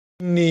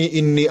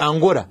In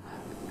Angola,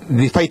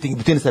 the fighting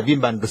between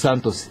Savimba and Dos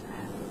Santos,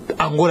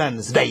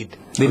 Angolans died.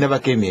 They never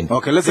came in.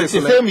 Okay, let's say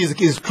the same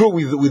is true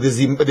with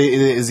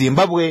the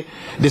Zimbabwe.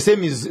 The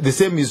same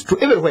is true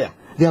everywhere.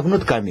 They have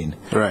not come in.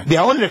 Right. They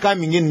are only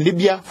coming in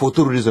Libya for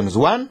two reasons.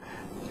 One,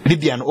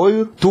 Libyan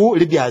oil. Two,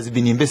 Libya has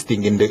been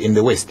investing in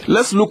the West.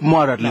 Let's look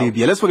more at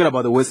Libya. Let's forget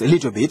about the West a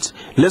little bit.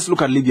 Let's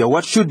look at Libya.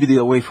 What should be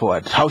the way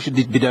forward? How should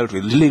it be dealt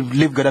with?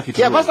 Leave Gaddafi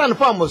to first and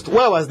foremost,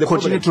 where was the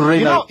continue problem? to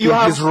reign out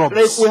these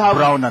robes,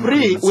 brown and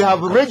green. We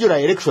have regular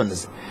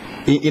elections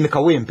in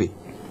Kawempe.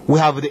 We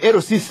have the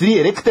ROC3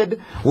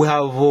 elected. We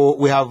have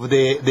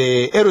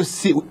the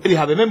ROC. We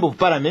have a member of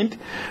parliament.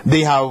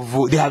 They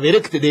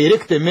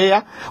elect a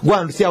mayor. Go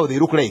and see how they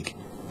look like.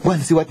 Go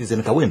and see what is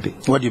in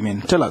Kawempe. What do you mean?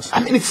 Tell us.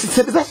 I mean, it's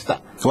a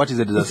disaster. So what is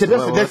a disaster?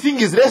 The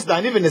thing is less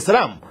than even a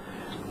slum.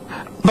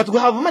 But we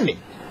have money.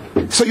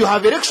 So you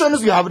have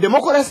elections, you have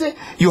democracy,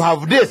 you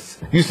have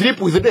death. You sleep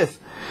with death.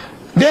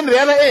 Then the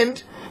other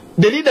end,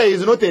 the leader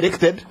is not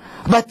elected,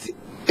 but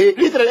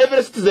literally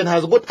every citizen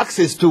has got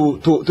access to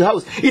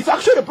house. It's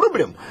actually a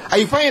problem.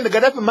 I find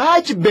Gaddafi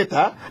much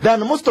better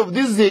than most of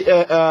these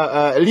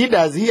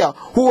leaders here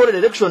who hold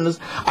elections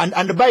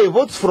and buy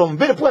votes from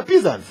very poor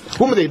peasants,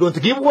 whom they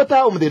don't give water,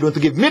 whom they don't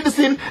give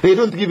medicine, they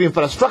don't give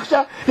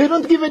infrastructure, they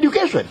don't give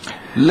education.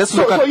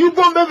 So you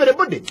bomb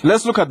everybody.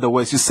 Let's look at the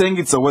West. You're saying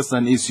it's a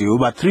Western issue,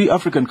 but 3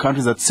 African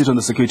countries that sit on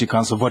the Security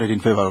Council voted in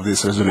favor of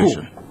this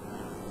resolution. Who?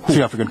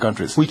 3 African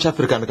countries. Which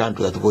African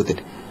country that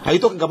voted? Are you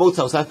talking about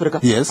South Africa?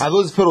 Yes. Are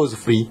those fellows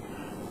free?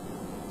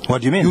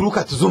 What do you mean? You look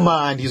at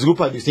Zuma and his group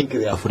and you think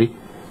they are free.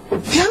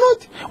 They are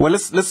not. Well,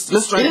 let's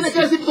try. In any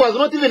case, it was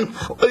not even.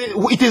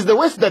 It is the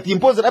West that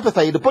imposed the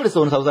apartheid policy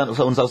on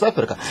South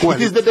Africa. Well,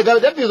 it is the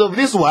Gaddafis of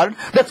this world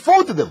that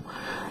fought them.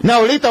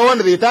 Now later on,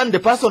 they turned the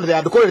person they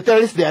had called a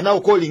terrorist. They are now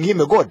calling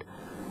him a god.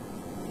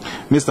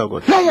 Mr.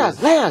 Ogot.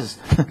 Liars.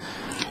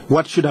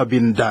 What should have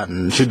been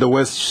done? Should the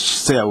West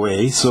stay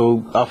away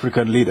so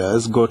African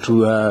leaders go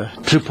to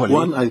Tripoli?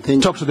 One, I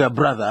think, talk to their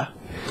brother.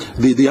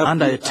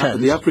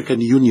 The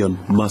African Union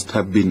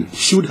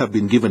should have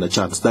been given a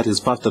chance. That is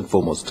first and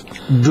foremost.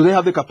 Do they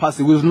have the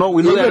capacity? Do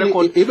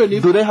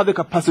they have the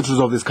capacity to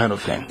resolve this kind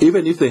of thing?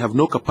 Even if they have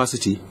no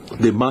capacity,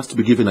 they must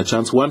be given a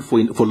chance. One, for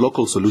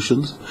local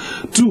solutions.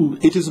 Two,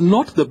 it is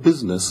not the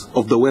business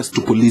of the West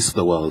to police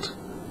the world.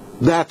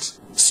 That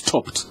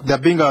stopped. They're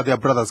being their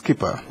brother's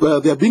keeper.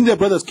 Well, they're being their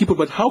brother's keeper,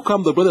 but how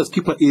come the brother's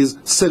keeper is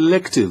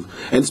selective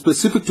and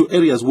specific to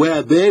areas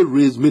where there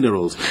is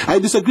minerals? I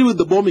disagree with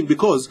the bombing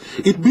because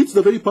it beats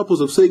the very purpose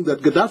of saying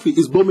that Gaddafi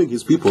is bombing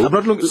his people.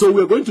 So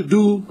we're going to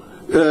do,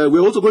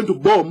 we're also going to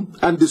bomb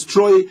and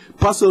destroy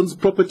persons'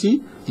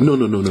 property. No.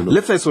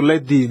 Let's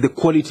isolate the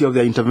quality of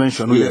their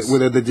intervention, yes.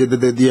 with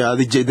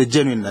the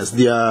genuineness,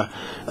 the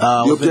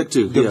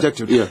objective. The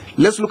objective. Yeah.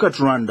 Let's look at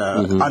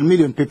Rwanda. A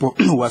million people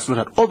were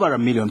slaughtered. Over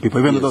 1 million people,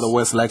 even though the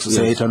West likes to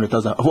say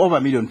 800,000. Over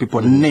 1 million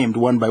people named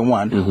one by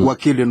one were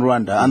killed in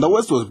Rwanda, and the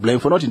West was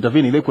blamed for not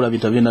intervening. They could have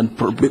intervened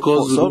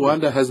because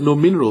Rwanda has no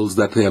minerals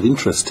that they have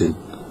interest in.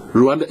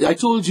 Rwanda, I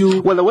told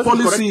you, well, the West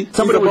policy is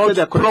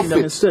about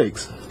profit.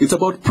 Mistakes. It's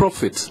about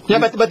profit. Yeah,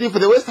 but if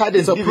the West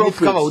hadn't given its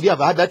cover, would you have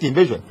had that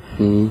invasion?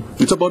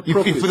 It's about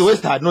profit. If the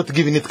West had not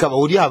given its cover,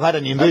 would you have had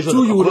an invasion?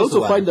 You would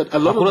also find that a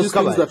lot of these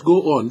things that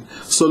go on,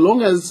 so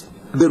long as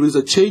there is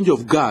a change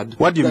of guard,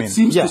 what do you mean?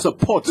 Seems to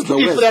support the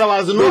West. If there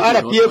was no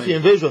RPF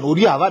invasion, would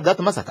you have had that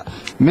massacre?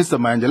 Mr.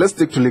 Mayanja, let's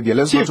stick to Libya.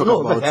 Let's not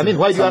talk about it. I mean,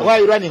 why are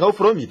you running out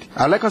from it?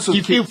 I like us to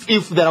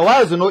if there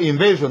was no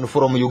invasion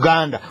from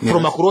Uganda,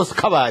 from across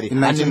Kabari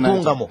and in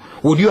Tungamo,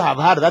 would you have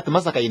had that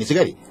massacre in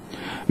Sigari?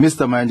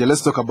 Mr. Mayanja,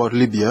 let's talk about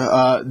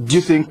Libya. Do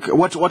you think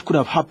what could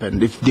have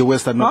happened if the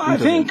West had not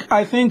intervened?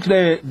 I think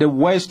the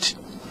West.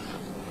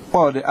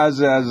 Well, as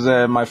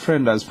my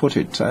friend has put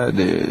it,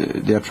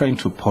 they are trying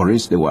to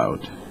police the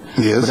world.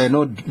 Yes.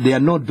 But they are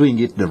not doing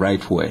it the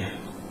right way.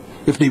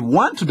 If they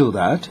want to do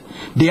that,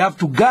 they have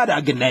to guard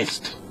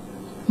against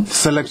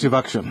selective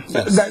action.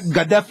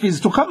 Gaddafi is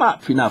to come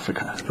up in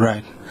Africa.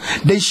 Right.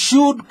 They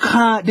should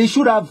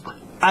have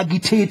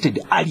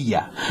agitated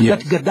earlier that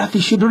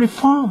Gaddafi should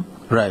reform.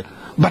 Right.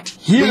 But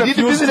he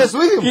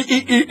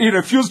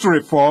refused to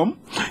reform.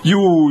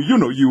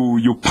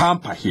 You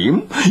pamper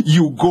him.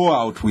 You go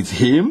out with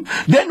him.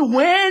 Then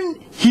when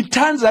he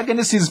turns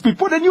against his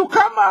people, then you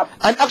come up.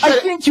 And actually, I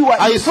think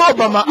I saw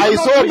Obama.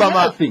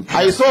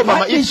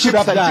 Eat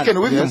chips and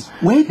chicken with him.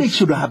 What they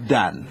should have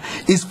done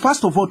is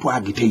first of all to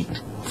agitate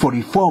for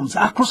reforms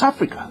across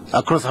Africa.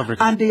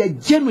 And they are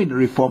genuine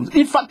reforms.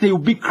 In fact, they will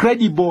be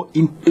credible.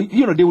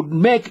 They would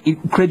make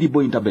credible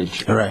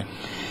intervention. Right.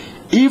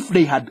 If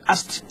they had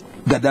asked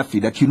Gaddafi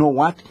that, you know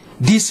what,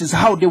 this is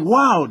how the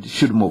world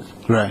should move.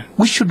 Right.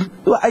 We should,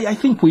 I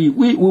think we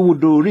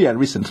would do real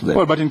reason to that.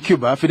 Well, but in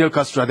Cuba, Fidel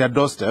Castro at their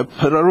doorstep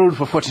ruled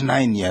for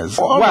 49 years.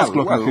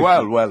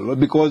 Well,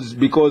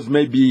 because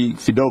maybe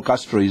Fidel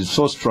Castro is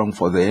so strong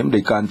for them,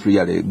 they can't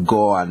really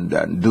go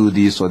and do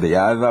this or the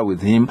other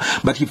with him.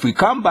 But if we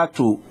come back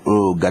to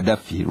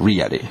Gaddafi,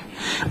 really,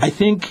 I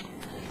think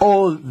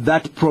all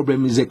that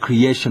problem is a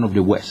creation of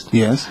the West.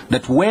 Yes.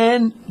 That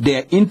when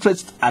their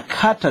interests are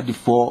catered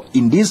for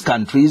in these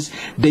countries,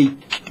 they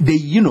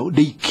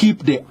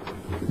keep they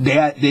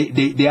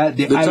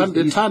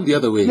turn the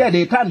other way. Yeah,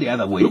 they turn the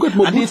other way. Look at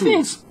and these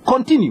things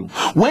continue.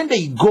 When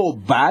they go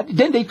bad,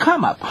 then they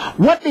come up.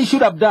 What they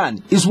should have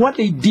done is what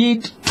they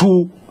did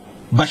to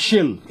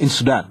Bashir in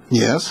Sudan.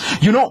 Yes.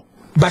 You know,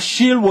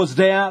 Bashir was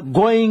there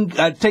going,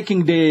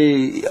 taking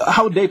the,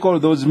 how they call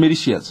those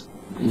militias?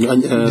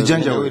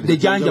 The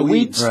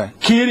Janjaweeds, right.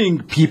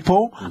 Killing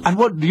people. And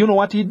what do you know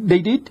what they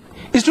did?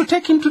 Is to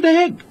take him to the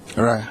Hague.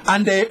 Right.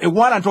 And a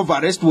warrant of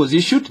arrest was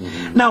issued.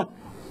 Now,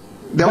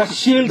 There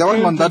was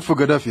one that for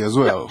Gaddafi as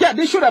well. Yeah,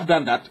 they should have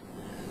done that.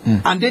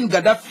 And then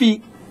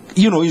Gaddafi,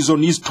 is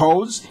on his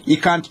toes. He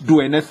can't do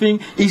anything.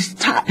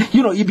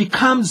 He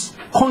becomes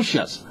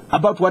conscious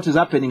about what is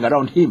happening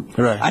around him.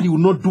 Right. And he will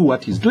not do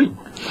what he's doing.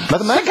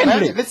 But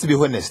secondly, let's be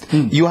honest.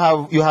 You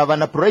have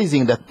an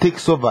uprising that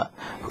takes over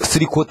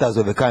 3/4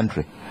 of the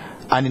country.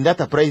 And in that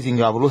uprising,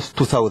 you have lost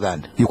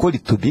 2,000. You call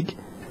it too big?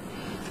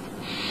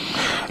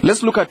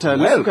 Let's look at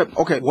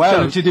okay.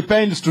 Well, it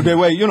depends to the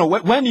way,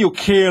 when you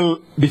kill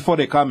before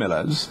the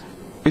cameras,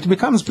 it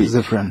becomes big.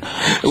 Different.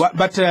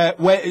 But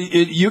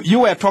you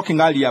were talking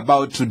earlier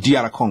about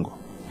DR Congo.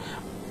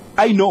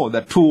 I know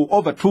that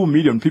over 2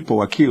 million people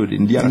were killed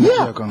in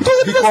DR Congo.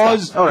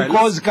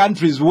 Because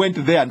countries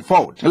went there and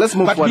fought. Let's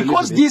move but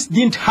because this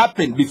didn't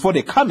happen before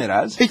the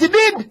cameras, it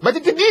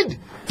did.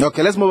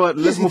 Okay, let's move on a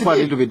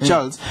little bit.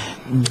 Charles,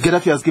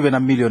 Gaddafi has given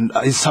 1 million.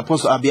 He's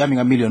supposed to be arming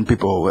 1 million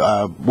people,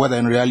 whether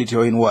in reality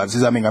or in words.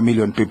 He's arming 1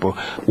 million people.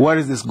 Where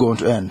is this going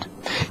to end?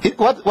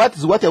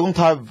 What I won't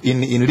have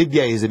in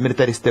Libya is a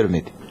military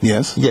stalemate.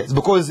 Yes. Yes,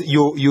 because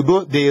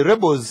the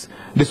rebels,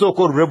 the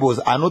so-called rebels,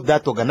 are not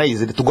that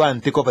organized to go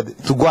and take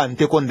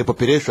on the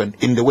population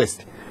in the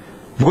West.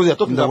 Because we are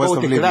talking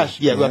about a clash.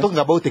 Yeah, we are talking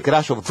about a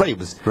clash of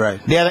tribes. Right.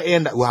 The other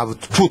end, we have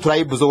 2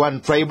 tribes, one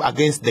tribe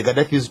against the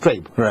Gaddafi's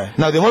tribe. Right.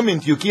 Now, the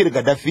moment you kill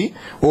Gaddafi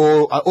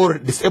or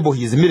disable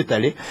his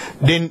military,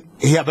 then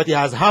he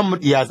has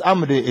armed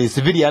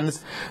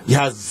civilians. He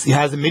has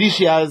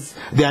militias.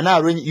 They are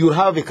now you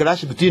have a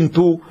clash between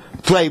 2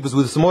 tribes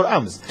with small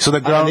arms. So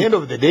at the end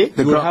of the day,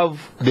 you have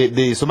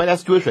the Somalia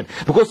situation,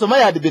 because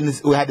Somalia had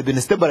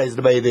been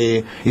stabilized by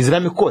the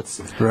Islamic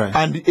courts. Right.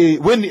 And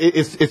when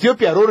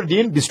Ethiopia rolled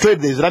in, destroyed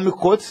the Islamic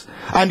courts,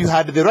 and you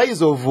had the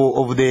rise of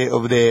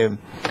the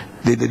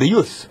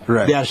youth,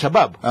 right. the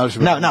Al-Shabaab.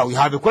 Now you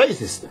have a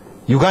crisis.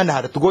 Uganda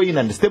had to go in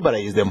and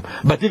stabilize them,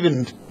 but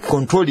even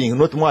controlling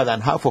not more than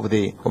half of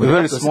the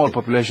very small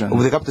population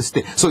of the capital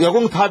state. So you're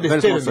going to have a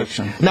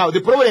stalemate. Now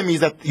the problem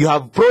is that you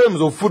have problems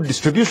of food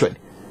distribution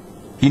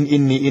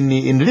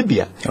in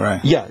Libya. Right.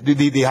 Yeah,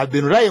 they have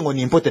been relying on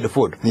imported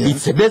food. Yeah.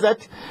 It's a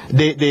desert.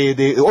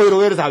 The oil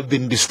wells have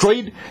been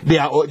destroyed. They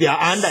are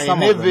under a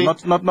navy.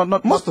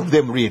 Most of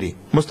them really.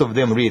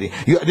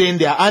 Then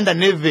they are under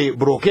navy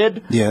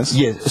blockade. Yes.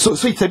 So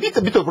it's a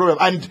bit of problem.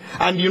 And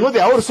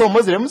there are also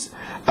Muslims,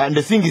 and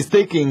the thing is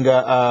taking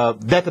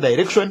that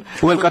direction.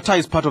 Well, Qatar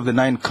is part of the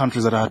 9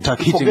 countries that are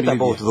hitting Libya.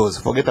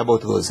 Forget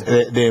about those.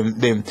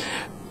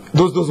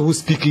 Those who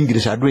speak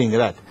English are doing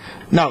that.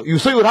 Now, you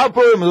will have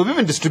problems of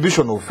even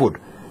distribution of food.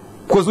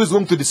 Because who is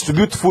going to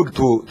distribute food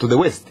to the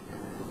West?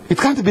 It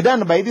can't be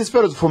done by these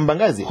fellows from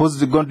Benghazi.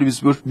 Who's going to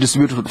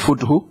distribute food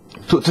to who?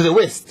 To the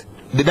West.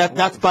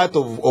 That part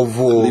of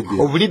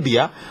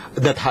Libya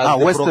that has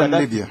Western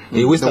Libya.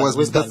 Western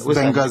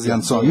Benghazi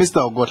and so on.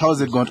 Mr. Ogot, how is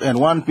it going to end?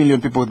 1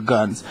 million people with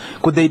guns.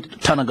 Could they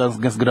turn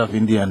against Gaddafi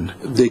in the end?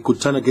 They could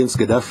turn against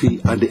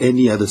Gaddafi and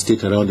any other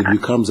state around. It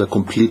becomes a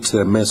complete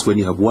mess when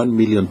you have 1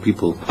 million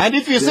people. And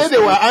if you say they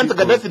were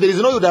anti-Gaddafi, there is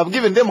no would have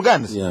given them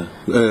guns. Yeah.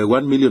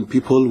 1 million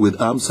people with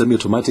arms,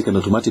 semi-automatic and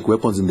automatic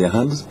weapons in their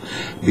hands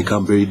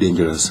become very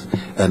dangerous.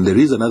 And there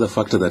is another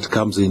factor that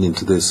comes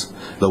into this,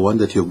 the one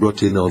that you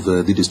brought in of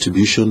the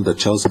distribution that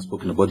Charles has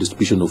spoken about,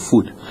 distribution of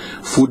food.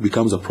 Food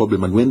becomes a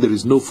problem, and when there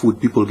is no food,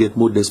 people get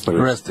more desperate.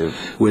 Restive.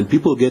 When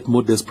people get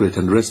more desperate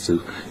and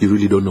restive, you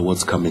really don't know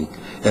what's coming.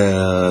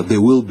 There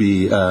will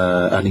be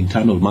an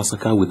internal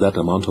massacre with that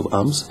amount of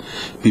arms.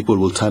 People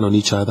will turn on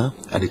each other,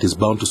 and it is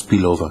bound to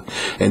spill over.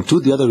 And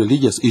the other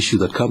religious issue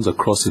that comes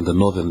across in the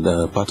northern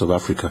part of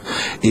Africa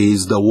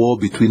is the war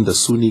between the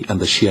Sunni and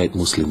the Shiite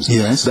Muslims.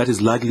 Yes. That is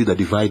largely the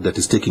divide that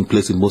is taking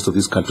place in most of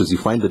these countries. You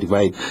find the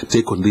divide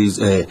take on these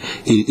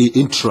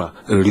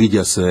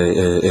intra-religious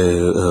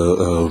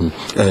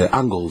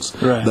angles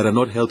that are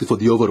not healthy for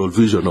the overall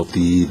vision of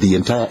the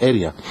entire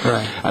area.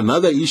 Right.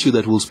 Another issue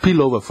that will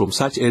spill over from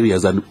such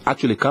areas and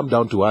actually come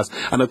down to us,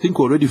 and I think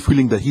we're already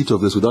feeling the heat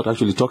of this without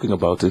actually talking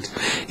about it,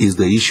 is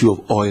the issue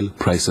of oil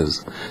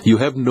prices. You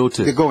have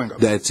noted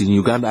that in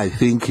Uganda, I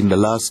think in the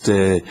last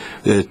 2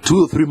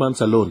 or 3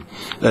 months alone,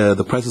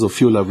 the prices of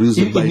fuel have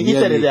risen by nearly... In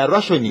Italy, they are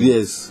rationing.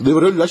 Yes, they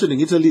were already rationing.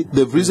 Italy,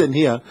 they've risen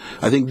here.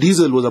 I think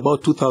diesel was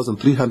about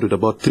 2,300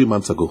 about 3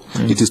 months ago.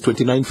 ago. It is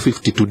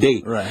 29.50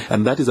 today.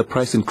 And that is a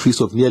price increase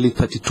of nearly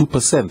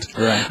 32%.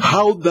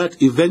 How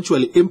that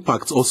eventually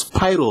impacts or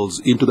spirals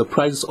into the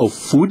price of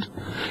food,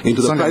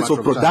 into the price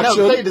of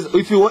production. Now,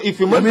 if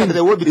you monitor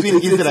the war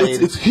between Israel,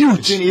 it's huge.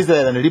 Between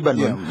Israel and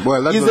Lebanon,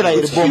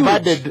 Israel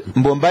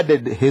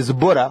bombarded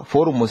Hezbollah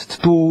for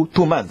almost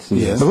two months.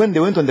 But when they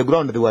went on the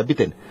ground, they were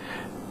beaten.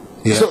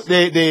 So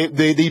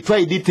they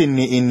tried it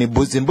in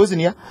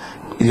Bosnia.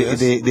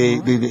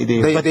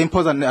 They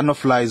imposed a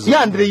no-fly zone.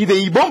 Yeah, and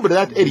they bombed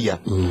that area.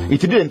 It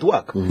didn't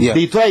work.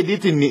 They tried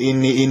it in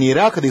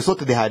Iraq. They thought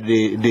they had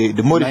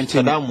the Moorish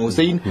Saddam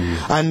Hussein,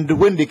 and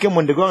when they came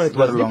on the ground, it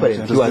was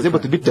different. He was able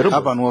to beat the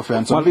rebels. Urban warfare.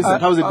 And so,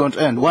 Vincent, how is it going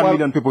to end? 1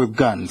 million people with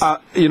guns. On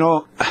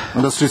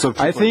the streets of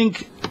Tripoli. I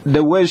think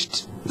the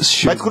West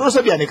should, but it could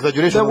also be an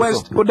exaggeration.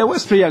 The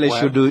West really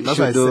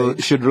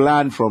should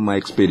learn from my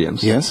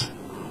experience. Yes.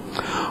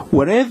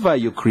 Wherever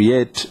you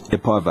create a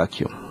power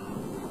vacuum,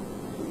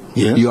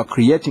 you are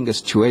creating a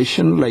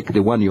situation like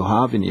the one you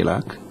have in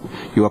Iraq.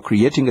 You are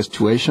creating a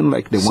situation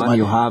like the one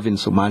you have in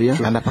Somalia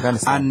and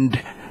Afghanistan.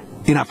 And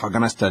in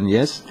Afghanistan,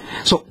 yes.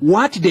 So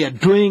what they are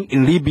doing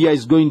in Libya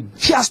is going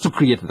just to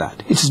create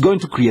that. It's going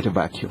to create a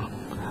vacuum.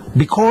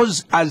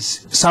 Because,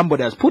 as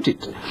somebody has put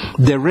it,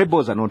 the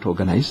rebels are not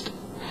organized.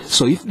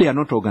 So if they are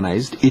not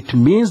organized, it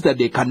means that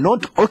they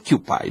cannot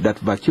occupy that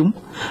vacuum.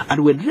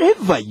 And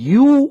whenever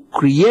you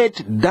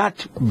create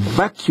that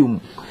vacuum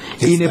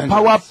in a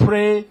power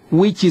play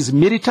which is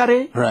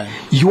military,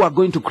 you are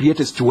going to create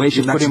a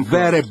situation that's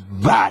very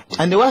bad.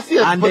 And I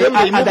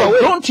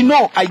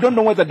don't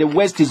know whether the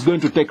West is going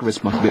to take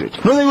responsibility.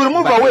 No, they will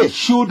move away. They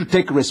should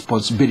take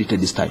responsibility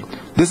this time.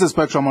 This is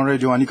Spectrum on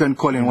Radio 1. You can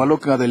call in. We're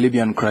looking at the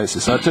Libyan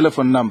crisis. Our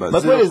telephone number.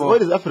 But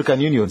what is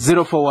African Union?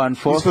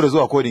 0414. These fellows who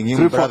are calling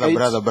him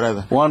brother.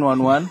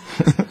 111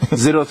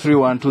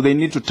 0312. They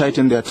need to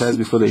tighten their ties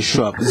before they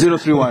show up.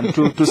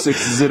 0312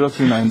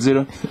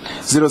 260390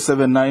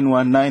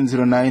 0791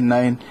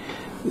 909909.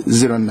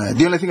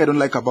 The only thing I don't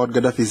like about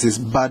Gaddafi is his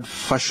bad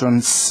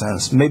fashion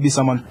sense. Maybe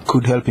someone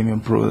could help him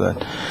improve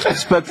that.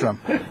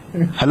 Spectrum.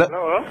 Hello?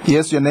 Hello?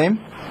 Yes, your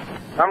name?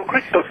 I'm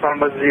Christopher from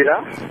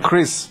Bazira.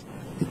 Chris.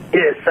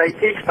 Yes, I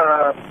teach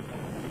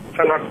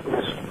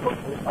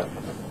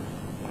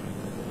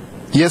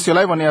Yes, you're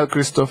live on air,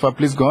 Christopher.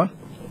 Please go on.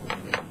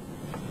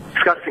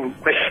 Discussing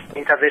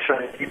intervention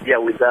in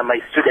Libya with my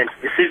students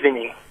this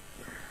evening.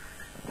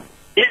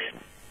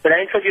 When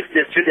I introduce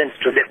the students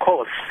to the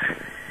course,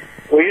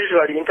 we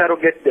usually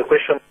interrogate the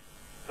question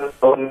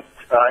on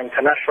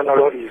international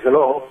law is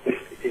law,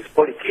 is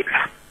politics.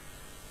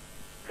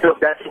 So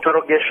that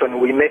interrogation,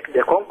 we make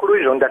the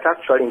conclusion that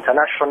actually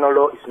international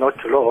law is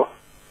not law,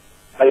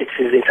 but it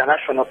is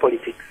international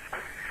politics.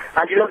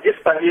 And this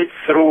permeates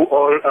through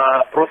all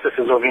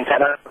processes of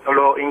international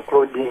law,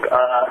 including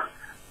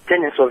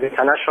tenets of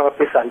international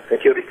peace and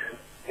security.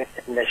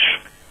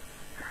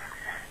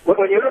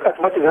 When you look at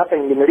what is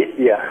happening in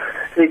Libya,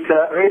 it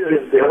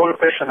raises the whole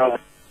question of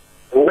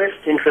the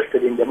West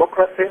interested in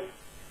democracy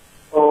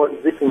or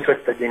is it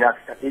interested in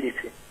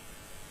stability?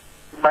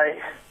 My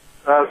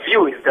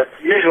view is that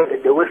usually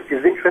the West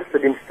is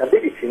interested in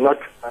stability,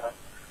 not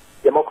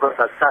democracy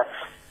as such.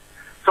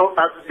 So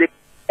as the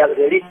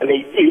leader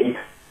may be,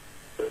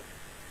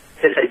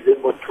 is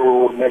able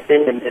to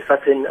maintain a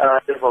certain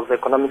level of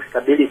economic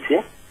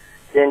stability,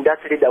 then that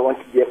leader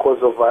wants to be a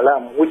cause of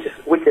alarm, which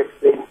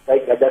explains why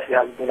Gaddafi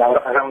has been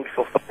around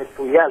for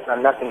 42 years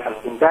and nothing has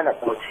been done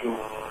about him.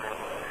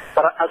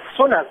 But as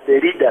soon as the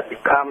leader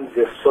becomes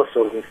the source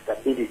of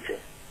instability,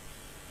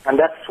 and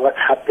that's what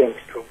happened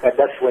to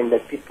Gaddafi when the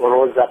people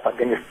rose up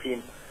against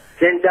him,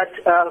 then that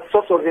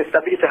source of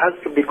instability has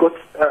to be got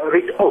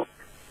rid of.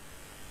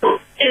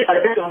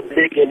 I don't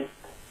think it,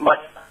 but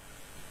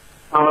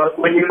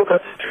when you look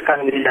at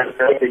African leaders,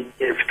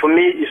 to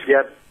me, if they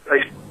are...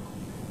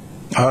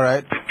 All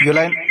right. Your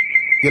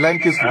line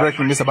keeps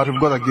breaking, Mr. But we've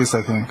got a guest,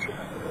 I think.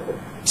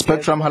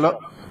 Spectrum, hello?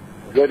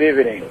 Good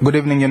evening. Good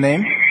evening, your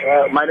name?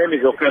 My name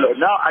is Okello.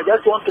 Now, I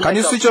just want to... Can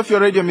you switch off your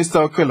radio,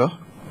 Mr. Okello?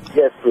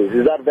 Yes, please.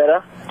 Is that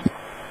better?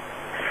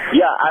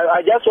 Yeah,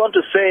 I just want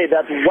to say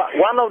that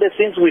one of the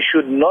things we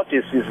should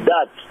notice is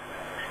that,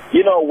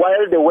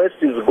 while the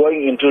West is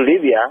going into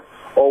Libya,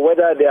 or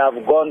whether they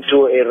have gone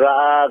to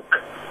Iraq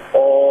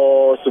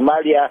or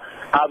Somalia,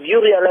 have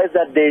you realized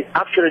that they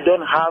actually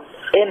don't have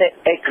any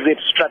exit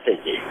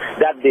strategy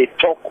that they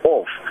talk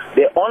of?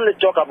 They only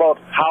talk about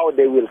how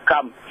they will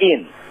come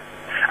in.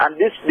 And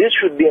this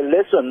should be a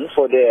lesson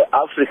for the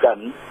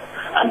African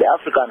and the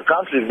African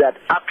countries that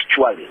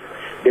actually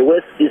the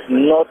West is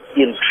not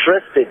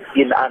interested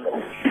in an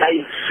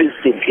organized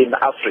system in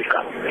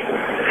Africa.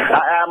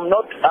 I'm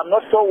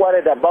not so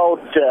worried about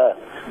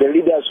the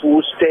leaders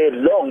who stay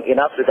long in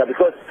Africa,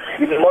 because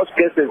in most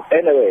cases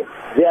anyway,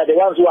 they are the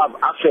ones who have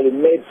actually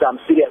made some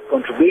serious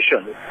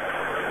contributions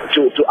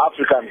to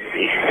Africans.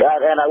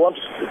 And I want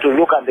to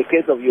look at the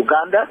case of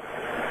Uganda.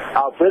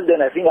 Our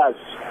president, I think,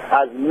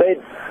 has made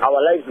our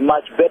lives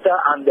much better,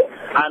 and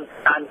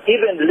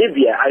even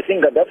Libya, I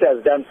think Gaddafi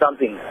has done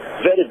something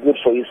very good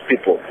for his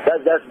people.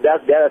 That's the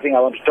other thing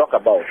I want to talk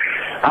about.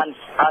 And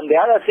And the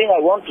other thing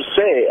I want to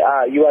say,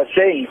 you are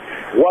saying,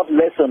 what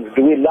lessons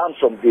do we learn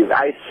from this?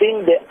 I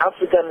think the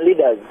African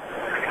leaders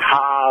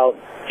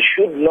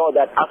should know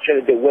that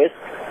actually the West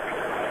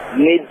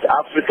needs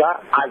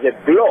Africa as a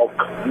bloc,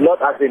 not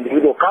as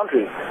individual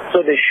countries.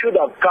 So they should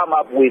have come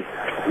up with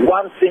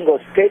one single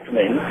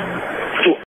statement to